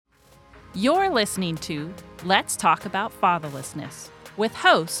You're listening to Let's Talk About Fatherlessness with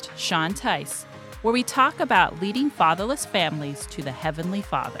host Sean Tice, where we talk about leading fatherless families to the Heavenly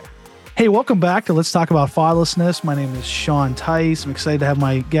Father. Hey, welcome back to Let's Talk About Fatherlessness. My name is Sean Tice. I'm excited to have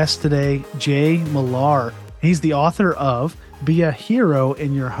my guest today, Jay Millar. He's the author of Be a Hero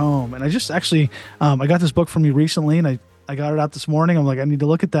in Your Home. And I just actually, I got this book from you recently, and I got it out this morning. I'm like, I need to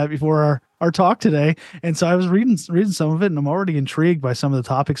look at that before our talk today. And so I was reading some of it, and I'm already intrigued by some of the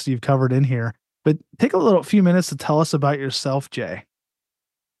topics that you've covered in here. But take a few minutes to tell us about yourself, Jay.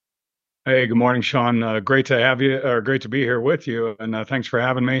 Hey, good morning, Sean. Great to have you, or great to be here with you. And thanks for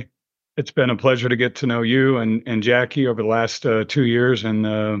having me. It's been a pleasure to get to know you and Jackie over the last 2 years in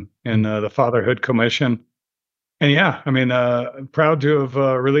the Fatherhood Commission. And yeah, I mean, proud to have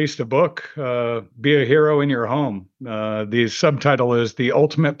released a book, Be a Hero in Your Home. The subtitle is The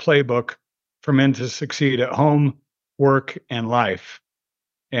Ultimate Playbook for Men to Succeed at Home, Work, and Life.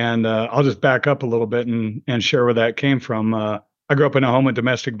 And I'll just back up a little bit and share where that came from. I grew up in a home with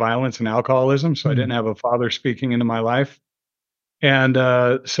domestic violence and alcoholism, so I didn't have a father speaking into my life. And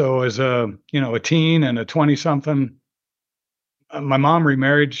so as a teen and a 20-something, my mom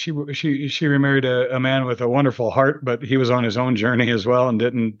remarried. She remarried a man with a wonderful heart, but he was on his own journey as well and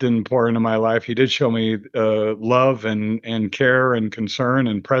didn't pour into my life. He did show me love and care and concern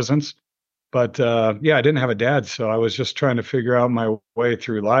and presence. But yeah, I didn't have a dad, so I was just trying to figure out my way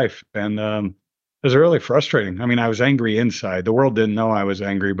through life. And it was really frustrating. I mean, I was angry inside. The world didn't know I was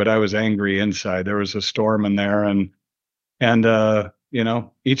angry, but I was angry inside. There was a storm in there, and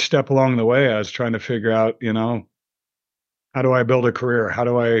each step along the way, I was trying to figure out, how do I build a career?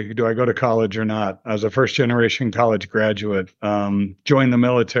 Do I go to college or not? I was a first generation college graduate, joined the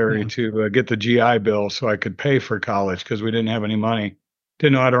military to get the GI Bill so I could pay for college because we didn't have any money.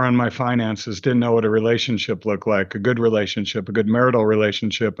 Didn't know how to run my finances, didn't know what a relationship looked like, a good relationship, a good marital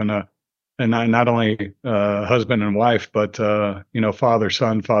relationship, and not only husband and wife, but father,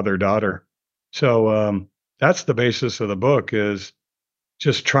 son, father, daughter. So that's the basis of the book, is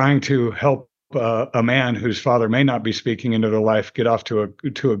just trying to help a man whose father may not be speaking into their life get off to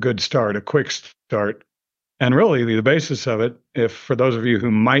a good start, a quick start. And really the basis of it, if for those of you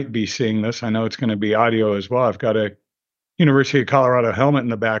who might be seeing this, I know it's going to be audio as well. I've got a University of Colorado helmet in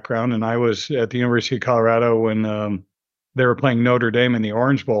the background, and I was at the University of Colorado when they were playing Notre Dame in the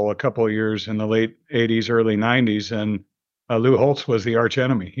Orange Bowl a couple of years in the late 80s, early 90s, and Lou Holtz was the arch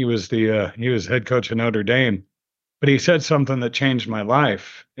enemy. He was head coach of Notre Dame. But he said something that changed my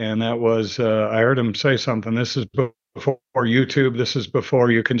life, and that was I heard him say something. This is before YouTube. This is before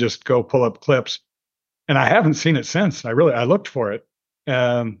you can just go pull up clips. And I haven't seen it since. I looked for it.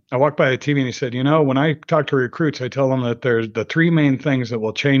 I walked by the TV, and he said, when I talk to recruits, I tell them that there's the three main things that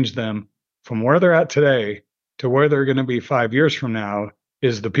will change them from where they're at today to where they're going to be 5 years from now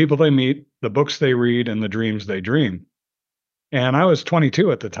is the people they meet, the books they read, and the dreams they dream. And I was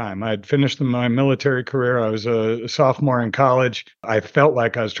 22 at the time. I'd finished my military career. I was a sophomore in college. I felt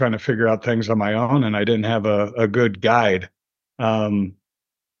like I was trying to figure out things on my own, and I didn't have a good guide. And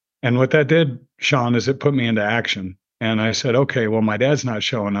what that did, Sean, is it put me into action. And I said, okay, well, my dad's not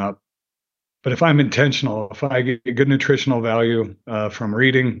showing up. But if I'm intentional, if I get good nutritional value from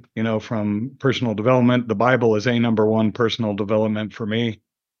reading, from personal development, the Bible is number one personal development for me.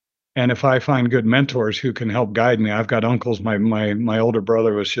 And if I find good mentors who can help guide me, I've got uncles. My older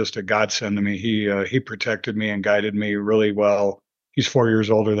brother was just a godsend to me. He protected me and guided me really well. He's 4 years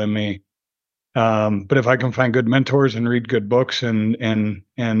older than me. But if I can find good mentors and read good books and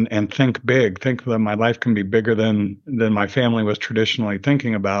think big, think that my life can be bigger than my family was traditionally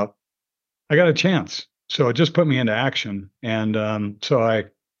thinking about, I got a chance. So it just put me into action. And so I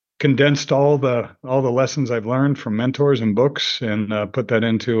condensed all the lessons I've learned from mentors and books and put that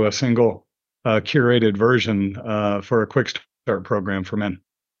into a single curated version for a quick start program for men.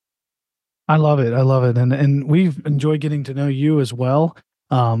 I love it. And we've enjoyed getting to know you as well.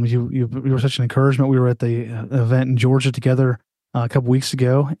 You were such an encouragement. We were at the event in Georgia together a couple weeks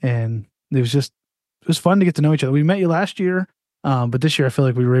ago, and it was fun to get to know each other. We met you last year, but this year I feel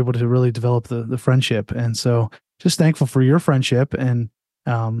like we were able to really develop the friendship. And so just thankful for your friendship, and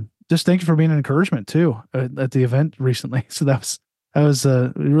just thank you for being an encouragement too at the event recently. So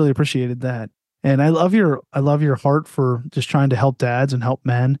we really appreciated that. And I love your heart for just trying to help dads and help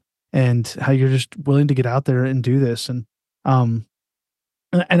men, and how you're just willing to get out there and do this. And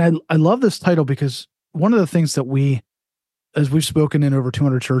I love this title because one of the things that as we've spoken in over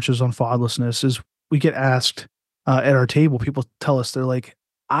 200 churches on fatherlessness, is we get asked at our table, people tell us, they're like,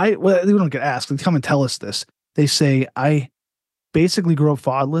 they don't get asked, they come and tell us this. They say, I basically grew up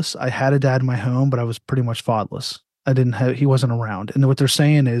fatherless. I had a dad in my home, but I was pretty much fatherless. He wasn't around. And what they're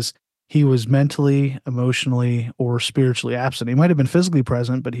saying is he was mentally, emotionally, or spiritually absent. He might have been physically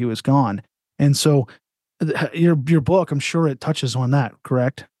present, but he was gone. And so your book, I'm sure it touches on that,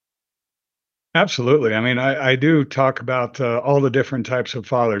 correct? Absolutely. I mean, I do talk about all the different types of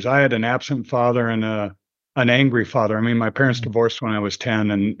fathers. I had an absent father and an angry father. I mean, my parents Mhm. divorced when I was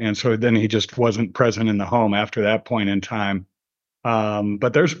 10, and so then he just wasn't present in the home after that point in time.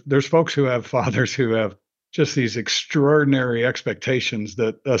 But there's folks who have fathers who have just these extraordinary expectations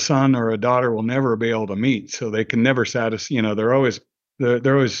that a son or a daughter will never be able to meet. So they can never satisfy. They're always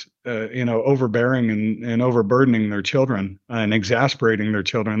overbearing and overburdening their children and exasperating their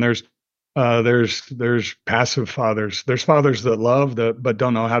children. There's passive fathers. There's fathers that love but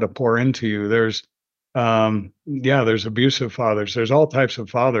don't know how to pour into you. There's abusive fathers. There's all types of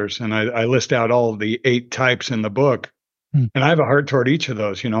fathers, and I list out all of the 8 types in the book. Hmm. And I have a heart toward each of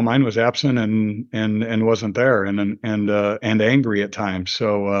those. Mine was absent and wasn't there, and angry at times.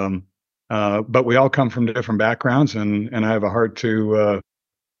 But we all come from different backgrounds, and I have a heart to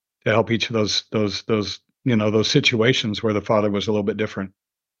help each of those situations where the father was a little bit different.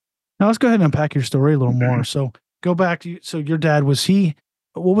 Now let's go ahead and unpack your story a little more. So go back to so your dad, what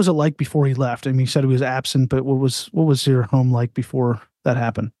was it like before he left? I mean, you said he was absent, but what was your home like before that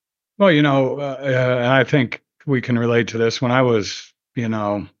happened? Well, and I think we can relate to this. When I was,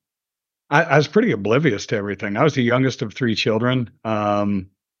 I was pretty oblivious to everything. I was the youngest of 3 children. Now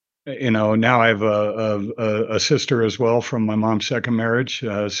I have a sister as well from my mom's second marriage.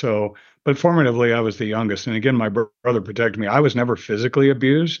 But formatively, I was the youngest. And again, my brother protected me. I was never physically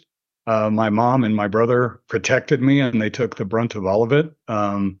abused. My mom and my brother protected me, and they took the brunt of all of it.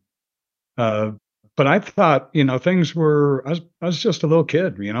 Uh, but I thought, things were. I was just a little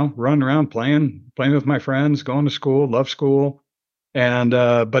kid, running around playing with my friends, going to school, love school. And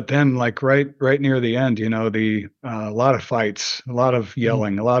but then, like right near the end, a lot of fights, a lot of Mhm.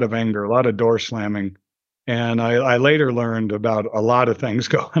 yelling, a lot of anger, a lot of door slamming. And I later learned about a lot of things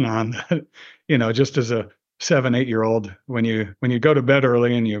going on that, just as a 7, 8-year-old, when you go to bed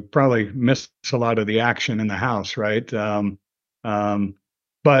early and you probably miss a lot of the action in the house, right? Um,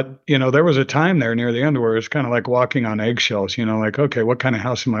 but there was a time there near the end where it was kind of like walking on eggshells, like, okay, what kind of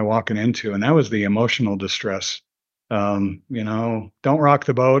house am I walking into? And that was the emotional distress. Don't rock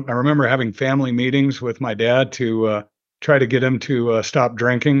the boat. I remember having family meetings with my dad to try to get him to stop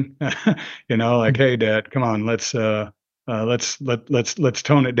drinking. Like, Mhm. hey, Dad, come on, let's tone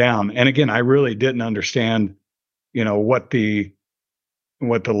it down. And again, I really didn't understand, what the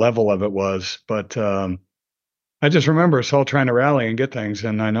level of it was, but I just remember us all trying to rally and get things.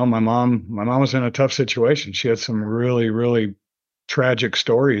 And I know my mom was in a tough situation. She had some really, really tragic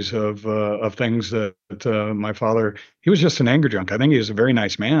stories of things that my father. He was just an anger junk. I think he was a very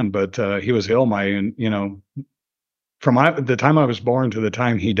nice man, but he was ill. The time I was born to the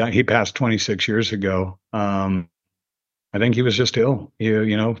time he died, he passed 26 years ago. I think he was just ill. Yeah.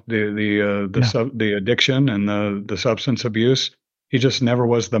 The addiction and the substance abuse. He just never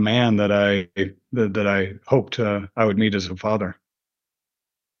was the man that I hoped I would meet as a father.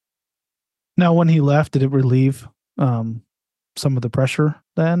 Now, when he left, did it relieve um, some of the pressure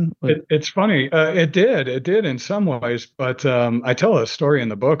then? It's funny. It did in some ways, but I tell a story in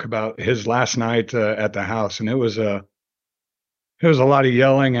the book about his last night at the house, and it was a lot of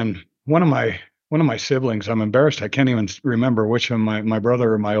yelling. And one of my siblings, I'm embarrassed, I can't even remember which of my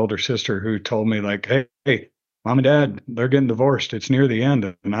brother or my older sister, who told me, like, hey, mom and dad, they're getting divorced. It's near the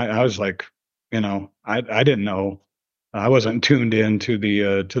end. And I was like, I didn't know. I wasn't tuned in to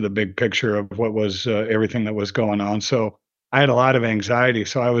the big picture of what was everything that was going on. So I had a lot of anxiety.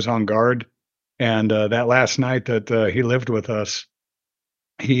 So I was on guard. And that last night that he lived with us,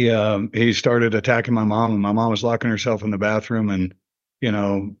 he started attacking my mom, and my mom was locking herself in the bathroom. And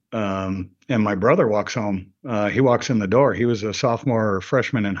and my brother walks home. He walks in the door. He was a sophomore or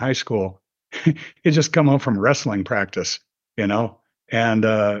freshman in high school. He just come home from wrestling practice, you know, and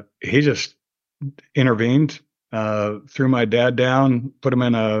he just intervened, threw my dad down, put him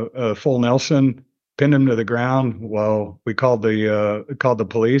in a full Nelson, pinned him to the ground while we called the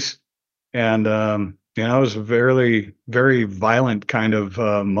police. And it was a very, very violent kind of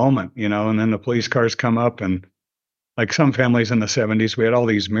moment, and then the police cars come up. And like some families in the 70s, we had all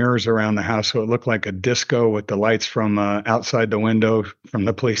these mirrors around the house, so it looked like a disco with the lights from outside the window from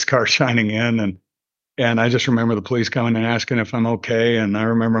the police car shining in. And I just remember the police coming and asking if I'm okay. And I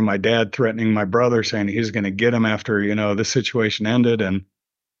remember my dad threatening my brother, saying he's going to get him after, this situation ended. And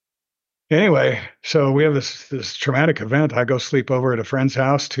anyway, so we have this traumatic event. I go sleep over at a friend's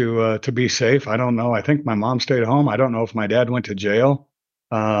house to be safe. I don't know. I think my mom stayed home. I don't know if my dad went to jail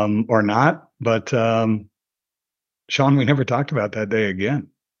or not. But Sean, we never talked about that day again.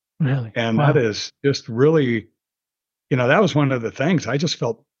 Really? And Wow. that is just really, that was one of the things I just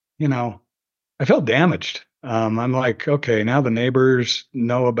felt, I felt damaged. I'm like, okay, now the neighbors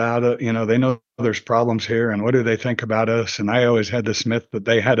know about it. They know there's problems here, and what do they think about us? And I always had this myth that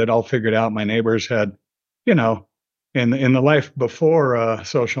they had it all figured out. My neighbors had, you know, in the life before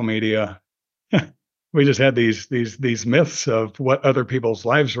social media, we just had these myths of what other people's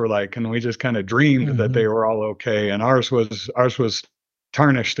lives were like, and we just kind of dreamed that Hmm. they were all okay, and ours was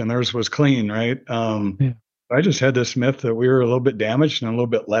tarnished, and theirs was clean, right? Yeah. I just had this myth that we were a little bit damaged and a little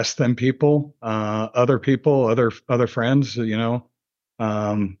bit less than people, other friends,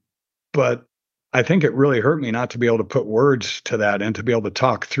 Um, but I think it really hurt me not to be able to put words to that and to be able to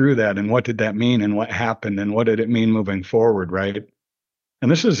talk through that and what did that mean and what happened and what did it mean moving forward, right? And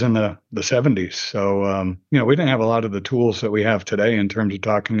this is in the 70s. So, we didn't have a lot of the tools that we have today in terms of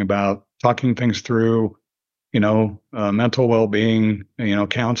talking things through, mental well-being,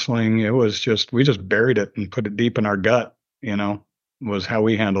 counseling. It was just, we just buried it and put it deep in our gut, was how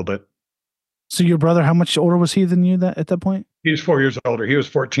we handled it. So your brother, how much older was he than you at that point? He's 4 years older. He was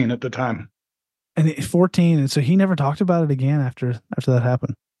 14 at the time. And 14, and so he never talked about it again after that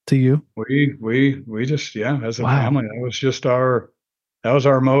happened to you? We just, yeah, as a Wow. family, that was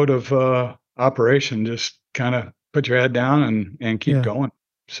our mode of operation. Just kind of put your head down and keep Yeah. going.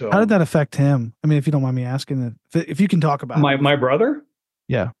 How did So that affect him? I mean, if you don't mind me asking, if you can talk about it. my brother,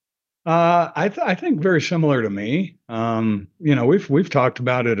 Yeah. I think very similar to me. We've talked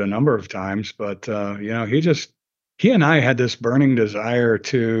about it a number of times, but he and I had this burning desire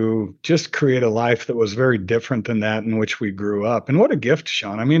to just create a life that was very different than that in which we grew up. And what a gift,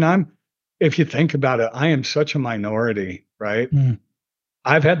 Sean. I mean, if you think about it, I am such a minority, right? Mm.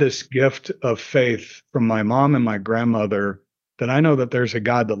 I've had this gift of faith from my mom and my grandmother that I know that there's a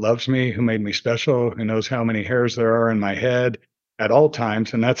God that loves me, who made me special, who knows how many hairs there are in my head at all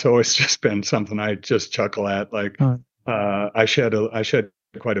times. And that's always just been something I just chuckle at. Like, I shed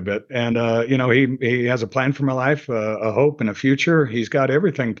quite a bit. And, he has a plan for my life, a hope and a future. He's got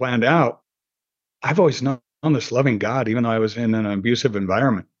everything planned out. I've always known this loving God, even though I was in an abusive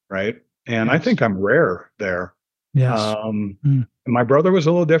environment. Right. And I Yes. think I'm rare there. Yes. Um, Mm. my brother was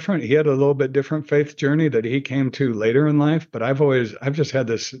a little different. He had a little bit different faith journey that he came to later in life, but I've just had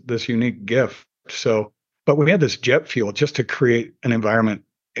this unique gift. So, but we had this jet fuel just to create an environment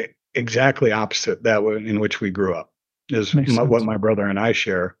exactly opposite that in which we grew up is Makes what sense. my brother and I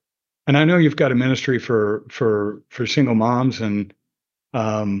share. And I know you've got a ministry for single moms and,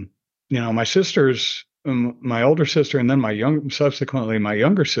 um, my sisters, my older sister, and then subsequently my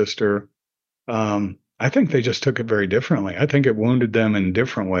younger sister, I think they just took it very differently. I think it wounded them in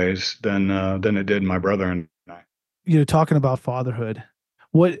different ways than it did my brother and I. Talking about fatherhood.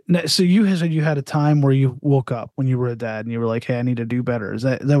 So you said you had a time where you woke up when you were a dad and you were like, "Hey, I need to do better." Is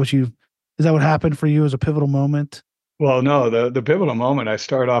that what happened for you as a pivotal moment? Well, no, the pivotal moment. I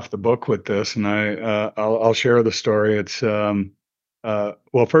start off the book with this, and I'll share the story. It's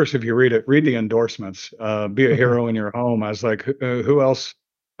well, first, if you read it, read the endorsements. Be a Okay. hero in your home. I was like, who else?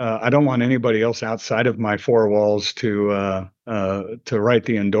 I don't want anybody else outside of my four walls to write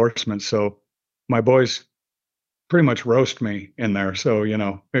the endorsements. So my boys pretty much roast me in there. So,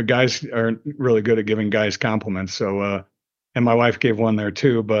 guys aren't really good at giving guys compliments. So, and my wife gave one there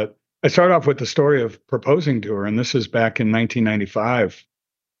too. But I start off with the story of proposing to her, and this is back in 1995.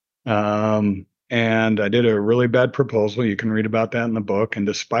 And I did a really bad proposal. You can read about that in the book. And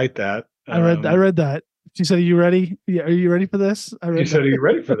despite that, I read that. She said, "Are you ready? Yeah, are you ready for this?" I she read said, that. "Are you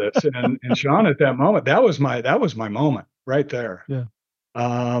ready for this?" And Sean, at that moment, that was my moment right there. Yeah.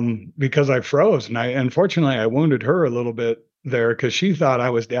 Because I froze, and unfortunately I wounded her a little bit there because she thought I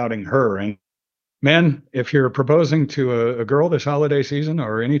was doubting her. And men, if you're proposing to a girl this holiday season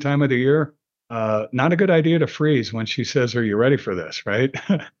or any time of the year, not a good idea to freeze when she says, "Are you ready for this?" Right?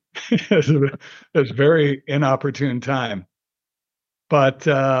 It's a very inopportune time. But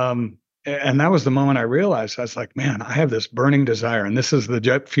and that was the moment I realized I was like, man, I have this burning desire, and this is the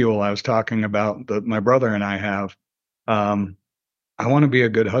jet fuel I was talking about that my brother and I have. Um, I want to be a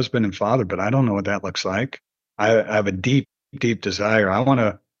good husband and father, but I don't know what that looks like. I have a deep, deep desire. I want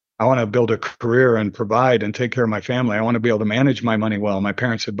to build a career and provide and take care of my family. I want to be able to manage my money well. My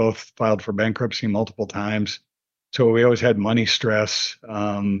parents had both filed for bankruptcy multiple times, so we always had money stress.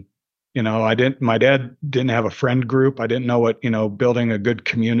 My dad didn't have a friend group. I didn't know what, building a good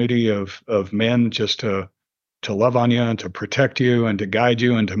community of men just to love on you and to protect you and to guide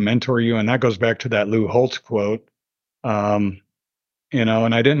you and to mentor you. And that goes back to that Lou Holtz quote. Um, and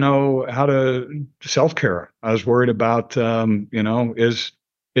I didn't know how to self-care. I was worried about, is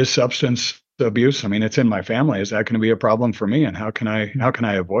substance abuse. I mean, it's in my family. Is that going to be a problem for me? And how can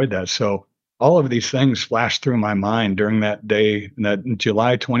I avoid that? So all of these things flashed through my mind during that day, that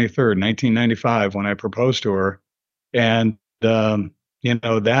July 23rd, 1995, when I proposed to her. And,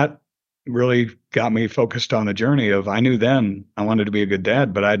 that really got me focused on the journey of, I knew then I wanted to be a good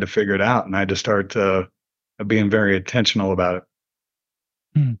dad, but I had to figure it out, and I had to start being very intentional about it.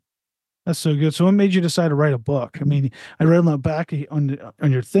 Hmm. That's so good. So what made you decide to write a book? I mean, I read on the back on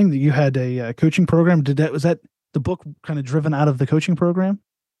your thing that you had a coaching program. Was that the book kind of driven out of the coaching program?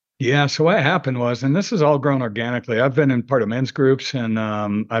 Yeah. So what happened was, and this has all grown organically. I've been in part of men's groups, and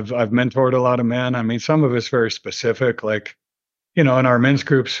I've mentored a lot of men. I mean, some of it's very specific, like, in our men's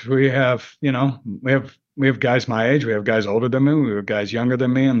groups, we have guys my age, we have guys older than me, we have guys younger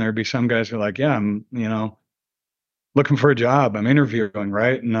than me, and there'd be some guys who are like, yeah, I'm, looking for a job, I'm interviewing,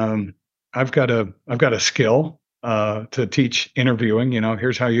 right? And I've got a skill to teach interviewing.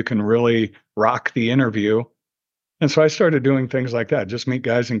 Here's how you can really rock the interview. And so I started doing things like that. Just meet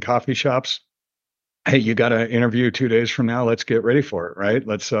guys in coffee shops. Hey, you got to interview 2 days from now. Let's get ready for it, right?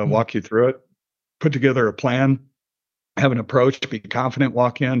 Let's walk you through it. Put together a plan, have an approach, be confident,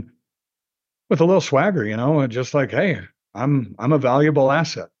 walk in with a little swagger, and just like, hey, I'm a valuable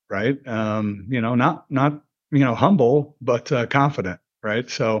asset, right? Not humble, but confident, right?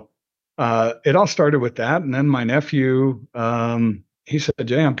 So it all started with that, and then my nephew, he said,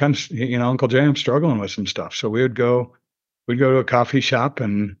 Jay, I'm kind of, Uncle Jay, I'm struggling with some stuff. So we'd go to a coffee shop,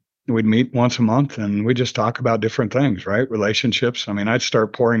 and we'd meet once a month, and we just talk about different things, right? Relationships. I mean, I'd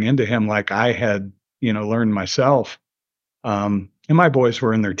start pouring into him like I had, learned myself. And my boys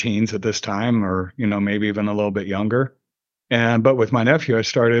were in their teens at this time, or, maybe even a little bit younger. But with my nephew, I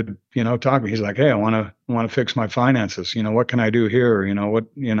started, talking. He's like, hey, I want to fix my finances. What can I do here?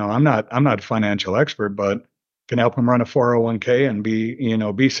 I'm not a financial expert, but can help him run a 401k and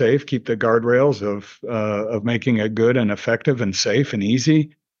be safe, keep the guardrails of making it good and effective and safe and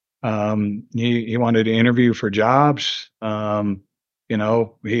easy. He wanted to interview for jobs.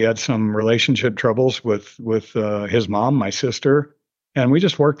 He had some relationship troubles with his mom, my sister, and we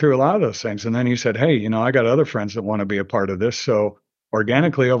just worked through a lot of those things. And then he said, hey, I got other friends that want to be a part of this. So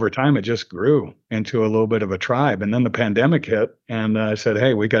organically over time, it just grew into a little bit of a tribe. And then the pandemic hit, and I said,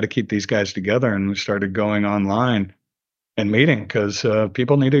 hey, we got to keep these guys together. And we started going online and meeting because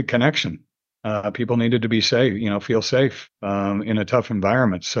people needed connection. People needed to be safe, feel safe in a tough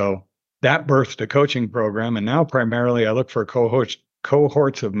environment. So that birthed a coaching program. And now primarily I look for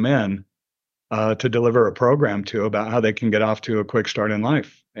cohorts of men to deliver a program to about how they can get off to a quick start in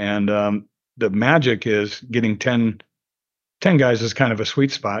life. And the magic is getting 10 guys is kind of a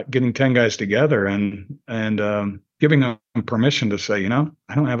sweet spot, getting 10 guys together and giving them permission to say, I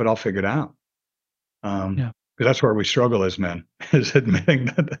don't have it all figured out. Yeah. Because that's where we struggle as men, is admitting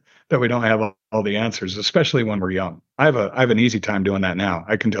that we don't have all the answers, especially when we're young. I have an easy time doing that now.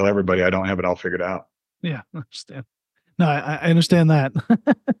 I can tell everybody I don't have it all figured out. Yeah, I understand. No, I understand that.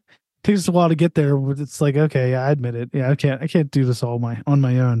 Takes us a while to get there. But it's like, okay, yeah, I admit it. Yeah, I can't do this on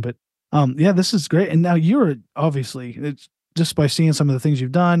my own. But yeah, this is great. And now you're obviously, it's just by seeing some of the things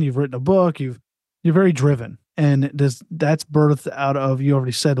you've done. You've written a book. You're very driven, and that's birthed out of, you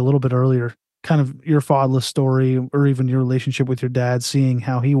already said a little bit earlier, kind of your fatherless story, or even your relationship with your dad, seeing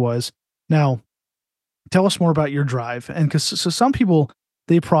how he was. Now, tell us more about your drive. And because some people,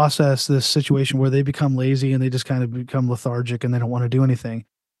 they process this situation where they become lazy and they just kind of become lethargic and they don't want to do anything.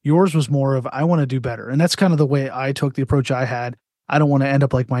 Yours was more of, I want to do better. And that's kind of the way I took the approach I had. I don't want to end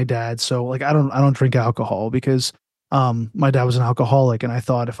up like my dad. So like, I don't drink alcohol because my dad was an alcoholic. And I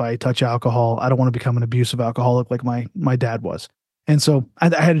thought, if I touch alcohol, I don't want to become an abusive alcoholic like my dad was. And so I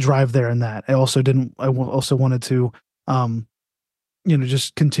had to drive there in that. I also wanted to,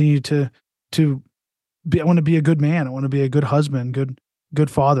 just continue to be, I want to be a good man. I want to be a good husband,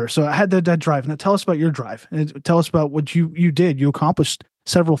 good father. So I had that drive. Now tell us about your drive, and tell us about what you did. You accomplished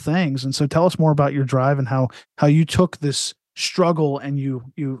several things. And so tell us more about your drive and how you took this struggle and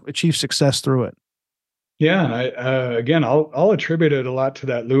you achieved success through it. Yeah. And again, I'll attribute it a lot to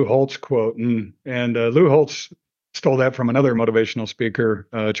that Lou Holtz quote, and Lou Holtz stole that from another motivational speaker,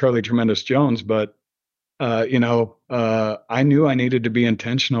 Charlie Tremendous Jones. But I knew I needed to be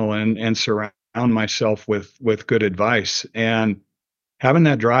intentional and surround myself with good advice, and having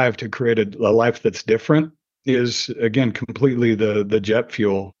that drive to create a life that's different is, again, completely the jet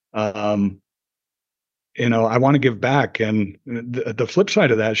fuel. I want to give back, and the flip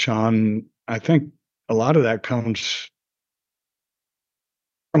side of that, Sean, I think a lot of that comes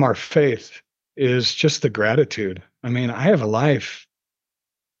from our faith, is just the gratitude. I mean, I have a life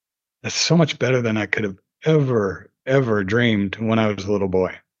that's so much better than I could have ever dreamed when I was a little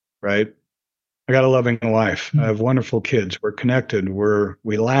boy, right? I got a loving wife. I have wonderful kids. We're connected.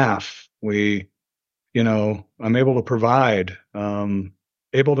 We laugh. I'm able to provide,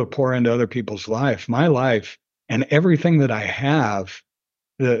 able to pour into other people's life. My life and everything that I have,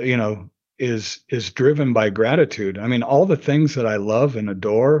 the, you know, is driven by gratitude. I mean, all the things that I love and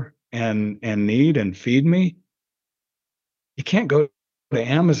adore and need and feed me, you can't go to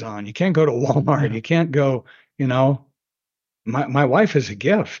Amazon. You can't go to Walmart. You can't go, you know, my wife is a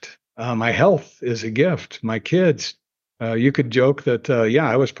gift. My health is a gift. My kids, you could joke that, yeah,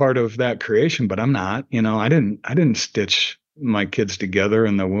 I was part of that creation, but I'm not. I didn't stitch my kids together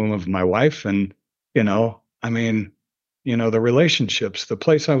in the womb of my wife. And, I mean, the relationships, the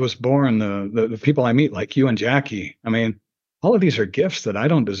place I was born, the people I meet, like you and Jackie. I mean, all of these are gifts that I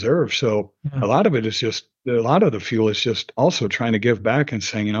don't deserve. So a lot of the fuel is just also trying to give back and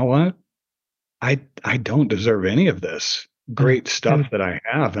saying, you know what? I don't deserve any of this great stuff that I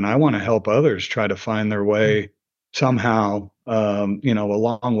have, and I want to help others try to find their way somehow,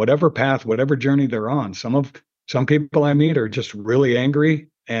 along whatever path, whatever journey they're on. Some people I meet are just really angry,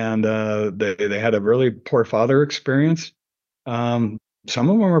 and they had a really poor father experience. Some of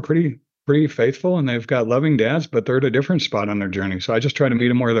them are pretty faithful, and they've got loving dads, but they're at a different spot on their journey. So I just try to meet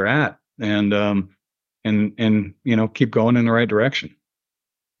them where they're at, and keep going in the right direction.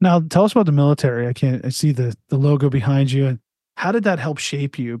 Now, tell us about the military. I see the logo behind you. And how did that help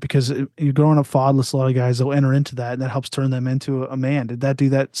shape you? Because you're growing up fatherless, a lot of guys will enter into that, and that helps turn them into a man. Did that do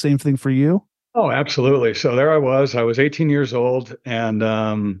that same thing for you? Oh, absolutely. So there I was 18 years old, and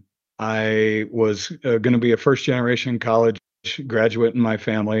I was going to be a first generation college graduate in my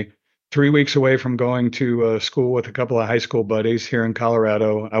family. 3 weeks away from going to school with a couple of high school buddies here in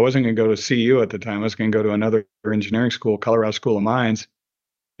Colorado. I wasn't going to go to CU at the time. I was going to go to another engineering school, Colorado School of Mines.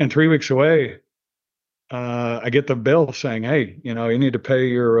 And 3 weeks away, I get the bill saying, "Hey, you need to pay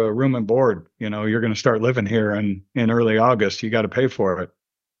your room and board. You're going to start living here in early August. You got to pay for it."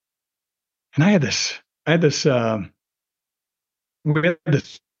 And I had this, we had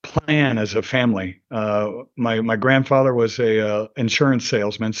this plan as a family. My grandfather was a insurance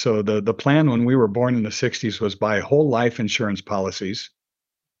salesman, so the plan when we were born in the '60s was buy whole life insurance policies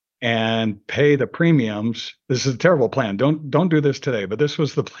and pay the premiums. This is a terrible plan. Don't do this today, but this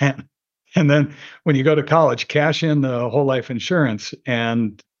was the plan. And then when you go to college, cash in the whole life insurance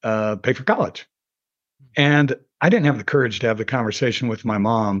and pay for college. And I didn't have the courage to have the conversation with my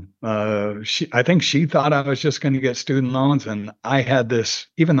mom. I think she thought I was just going to get student loans. And I had this,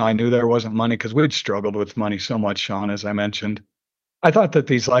 even though I knew there wasn't money, because we'd struggled with money so much, Sean, as I mentioned. I thought that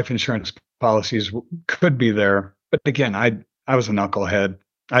these life insurance policies could be there. But again, I was a knucklehead.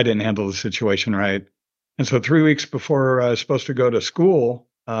 I didn't handle the situation right. And so 3 weeks before I was supposed to go to school,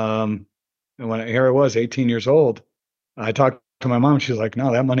 and here I was, 18 years old, I talked to my mom. She's like,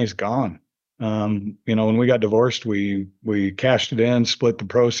 "No, that money's gone." When we got divorced, we cashed it in, split the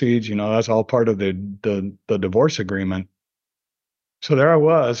proceeds. That's all part of the divorce agreement. So there I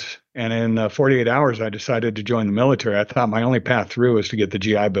was, and in 48 hours, I decided to join the military. I thought my only path through was to get the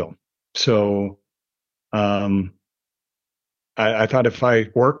GI Bill. So I thought if I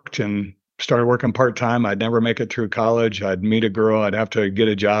worked and started working part-time, I'd never make it through college. I'd meet a girl. I'd have to get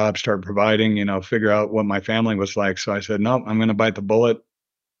a job, start providing, figure out what my family was like. So I said, "No, I'm going to bite the bullet."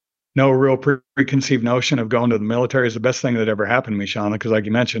 No real preconceived notion of going to the military is the best thing that ever happened to me, Sean, because like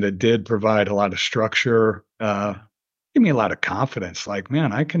you mentioned, it did provide a lot of structure, give me a lot of confidence. Like,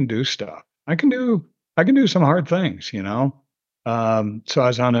 man, I can do stuff. I can do some hard things, So I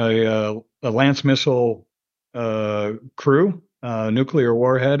was on a Lance missile crew, nuclear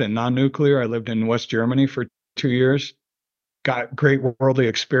warhead and non-nuclear. I lived in West Germany for 2 years, got great worldly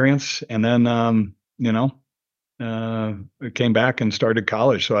experience, and then came back and started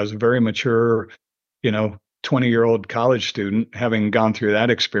college. So I was a very mature, 20-year-old college student, having gone through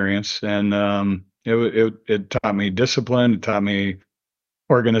that experience, and it taught me discipline. It taught me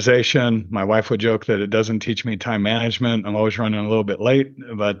organization. My wife would joke that it doesn't teach me time management. I'm always running a little bit late,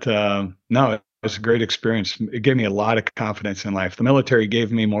 but no, it was a great experience. It gave me a lot of confidence in life. The military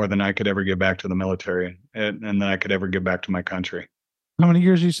gave me more than I could ever give back to the military, and that I could ever give back to my country. How many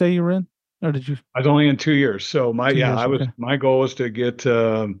years did you say you were in? Or did you? I was only in 2 years. So my goal was to get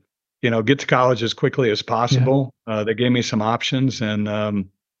to college as quickly as possible. Yeah. They gave me some options, and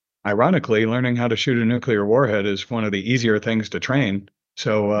ironically, learning how to shoot a nuclear warhead is one of the easier things to train.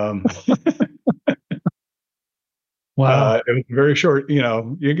 So wow, it was very short.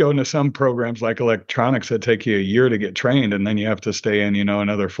 You go into some programs like electronics that take you a year to get trained, and then you have to stay in,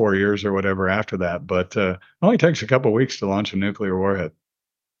 another 4 years or whatever after that. But it only takes a couple of weeks to launch a nuclear warhead.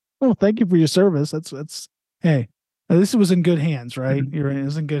 Well, thank you for your service. That's This was in good hands, right? It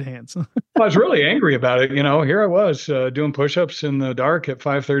was in good hands. I was really angry about it. Here I was doing push-ups in the dark at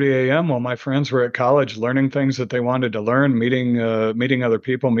 5:30 a.m. while my friends were at college learning things that they wanted to learn, meeting other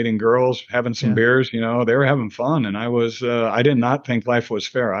people, meeting girls, having some Yeah. beers. They were having fun, and I did not think life was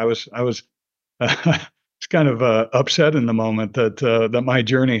fair. I was kind of upset in the moment that my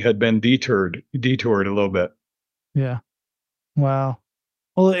journey had been detoured a little bit. Yeah. Wow.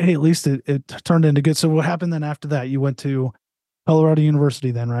 Well, hey, at least it turned into good. So what happened then after that? You went to Colorado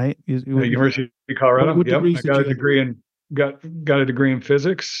University then, right? University of Colorado. What Yep, degrees I did got you a get? degree in got a degree in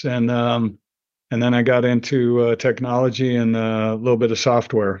physics, and then I got into technology and a little bit of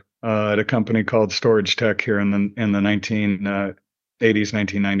software at a company called Storage Tech here in the 1980s,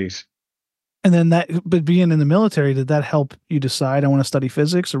 1990s. And then but being in the military, did that help you decide I want to study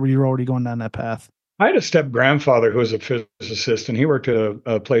physics, or were you already going down that path? I had a step grandfather who was a physicist, and he worked at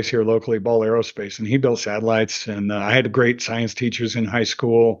a place here locally, Ball Aerospace, and he built satellites. And I had great science teachers in high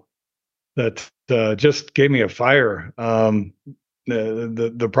school that just gave me a fire.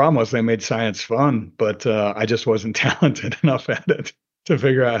 The problem was they made science fun, but I just wasn't talented enough at it to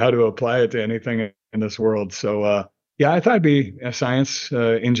figure out how to apply it to anything in this world. So yeah, I thought I'd be a science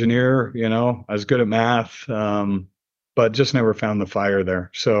engineer. I was good at math, but just never found the fire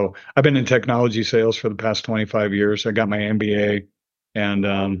there. So I've been in technology sales for the past 25 years. I got my MBA, and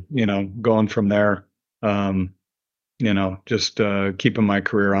going from there. Just keeping my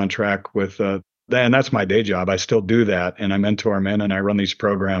career on track with and that's my day job. I still do that, and I mentor men, and I run these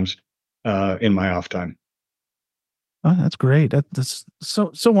programs in my off time. Oh, that's great. That's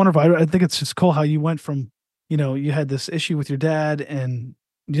so wonderful. I think it's just cool how you went from, you had this issue with your dad and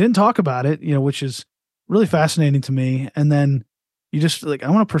you didn't talk about it, which is really fascinating to me. And then you just like, I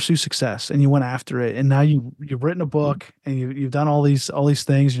want to pursue success, and you went after it. And now you've written a book, and you've done all these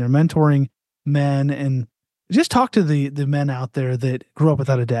things, and you're mentoring men. And just talk to the men out there that grew up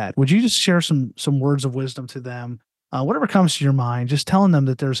without a dad. Would you just share some words of wisdom to them? Whatever comes to your mind, just telling them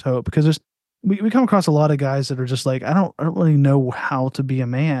that there's hope, because we come across a lot of guys that are just like, I don't really know how to be a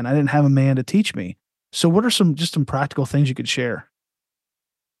man. I didn't have a man to teach me. So what are some practical things you could share?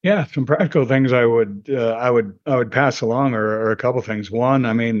 Yeah, some practical things I would pass along are a couple things. One,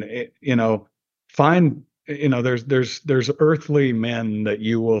 I mean, find there's earthly men that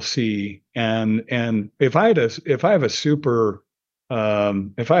you will see, and if I have a skill,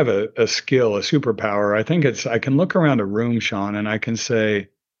 a superpower, I think I can look around a room, Sean, and I can say,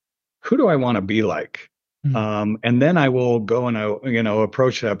 who do I want to be like? And then I will go and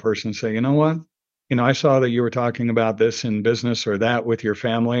approach that person and say, you know what? I saw that you were talking about this in business or that with your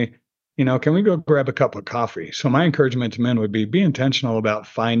family. Can we go grab a cup of coffee? So my encouragement to men would be intentional about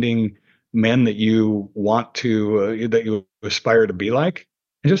finding men that you want to, that you aspire to be like,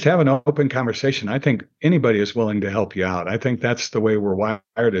 and just have an open conversation. I think anybody is willing to help you out. I think that's the way we're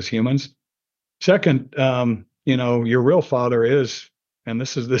wired as humans. Second, your real father is, and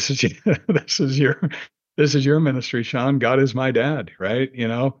this is this is your ministry, Sean. God is my dad, right?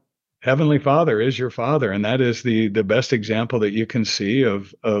 Heavenly Father is your father, and that is the best example that you can see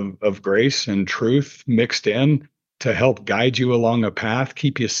of grace and truth mixed in to help guide you along a path,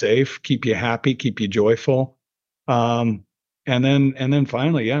 keep you safe, keep you happy, keep you joyful. And then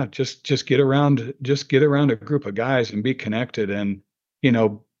finally, yeah, just get around a group of guys and be connected. And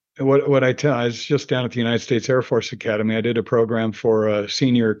what I was just down at the United States Air Force Academy. I did a program for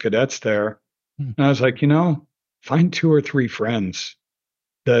senior cadets there, and I was like, find 2 or 3 friends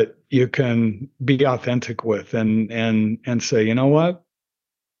that you can be authentic with, and say, you know what,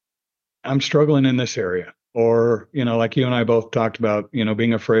 I'm struggling in this area. Or, like you and I both talked about,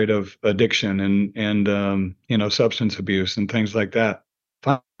 being afraid of addiction and substance abuse and things like that.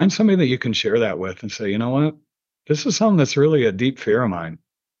 Find somebody that you can share that with and say, you know what, this is something that's really a deep fear of mine.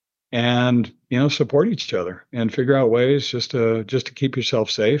 And, support each other and figure out ways just to keep yourself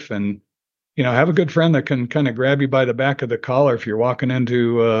safe. And, have a good friend that can kind of grab you by the back of the collar if you're walking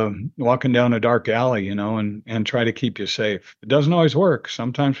down a dark alley, and try to keep you safe. It doesn't always work.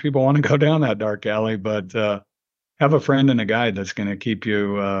 Sometimes people want to go down that dark alley, but have a friend and a guide that's going to keep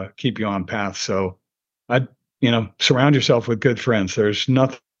you on path. So I, surround yourself with good friends. There's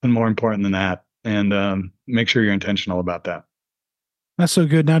nothing more important than that. And make sure you're intentional about that. That's so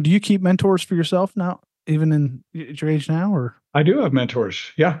good. Now, do you keep mentors for yourself now, even at your age now, or? I do have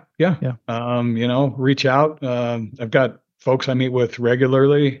mentors. Yeah. Reach out. I've got folks I meet with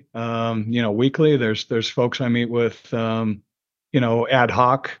regularly, weekly. There's folks I meet with, ad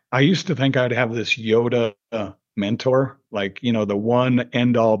hoc. I used to think I'd have this Yoda mentor, like, the one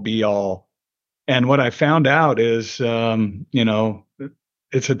end all be all. And what I found out is,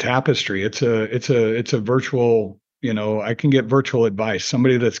 it's a tapestry. It's a virtual I can get virtual advice,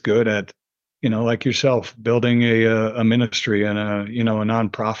 somebody that's good at, like yourself, building a ministry and a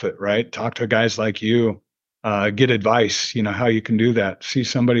nonprofit, right? Talk to guys like you, get advice, how you can do that. See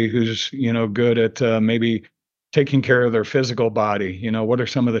somebody who's, good at maybe taking care of their physical body. What are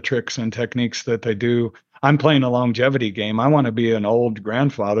some of the tricks and techniques that they do? I'm playing a longevity game. I want to be an old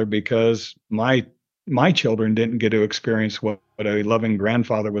grandfather because my children didn't get to experience what a loving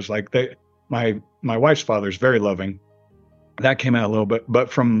grandfather was like. My wife's father is very loving. That came out a little bit,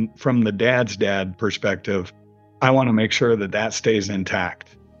 but from the dad's dad perspective, I want to make sure that stays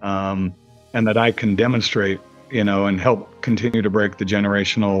intact, and that I can demonstrate, and help continue to break the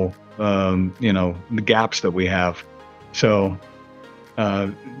generational, the gaps that we have. So,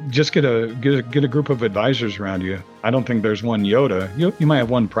 just get a group of advisors around you. I don't think there's one Yoda. You might have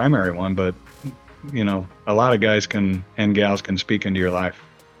one primary one, but a lot of guys and gals can speak into your life.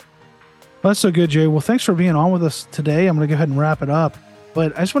 Well, that's so good, Jay. Well, thanks for being on with us today. I'm going to go ahead and wrap it up.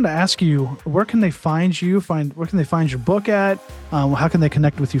 But I just wanted to ask you, where can they find you? Where can they find your book at? How can they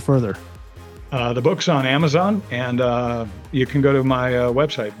connect with you further? The book's on Amazon, and you can go to my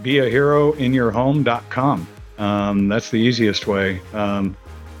website, beaheroinyourhome.com. That's the easiest way, and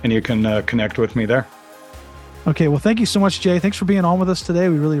you can connect with me there. Okay, well, thank you so much, Jay. Thanks for being on with us today.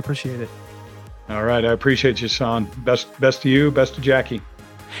 We really appreciate it. All right, I appreciate you, Sean. Best to you, best to Jackie.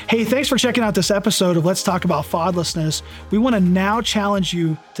 Hey, thanks for checking out this episode of Let's Talk About Fatherlessness. We want to now challenge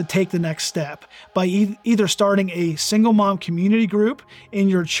you to take the next step by either starting a single mom community group in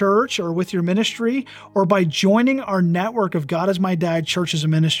your church or with your ministry, or by joining our network of God is My Dad churches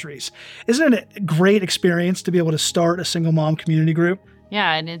and ministries. Isn't it a great experience to be able to start a single mom community group?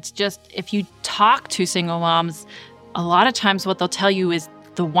 Yeah, and it's just, if you talk to single moms, a lot of times what they'll tell you is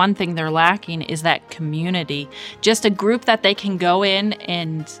the one thing they're lacking is that community, just a group that they can go in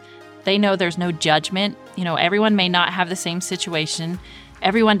and they know there's no judgment. Everyone may not have the same situation.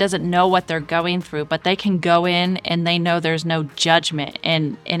 Everyone doesn't know what they're going through, but they can go in and they know there's no judgment.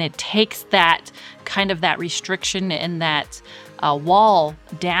 And it takes that kind of that restriction and that wall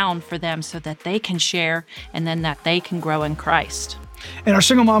down for them so that they can share and then that they can grow in Christ. And our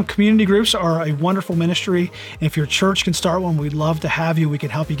single mom community groups are a wonderful ministry. And if your church can start one, we'd love to have you. We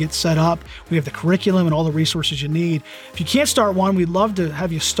can help you get set up. We have the curriculum and all the resources you need. If you can't start one, we'd love to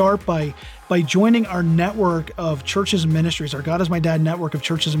have you start by joining our network of churches and ministries, our God is My Dad network of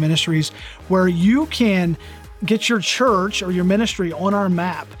churches and ministries, where you can get your church or your ministry on our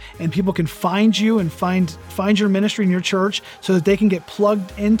map, and people can find you and find your ministry in your church so that they can get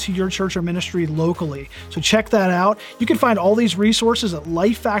plugged into your church or ministry locally. So check that out. You can find all these resources at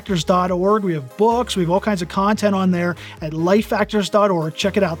lifefactors.org. We have books, we have all kinds of content on there at lifefactors.org.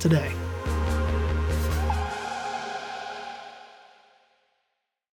 Check it out today.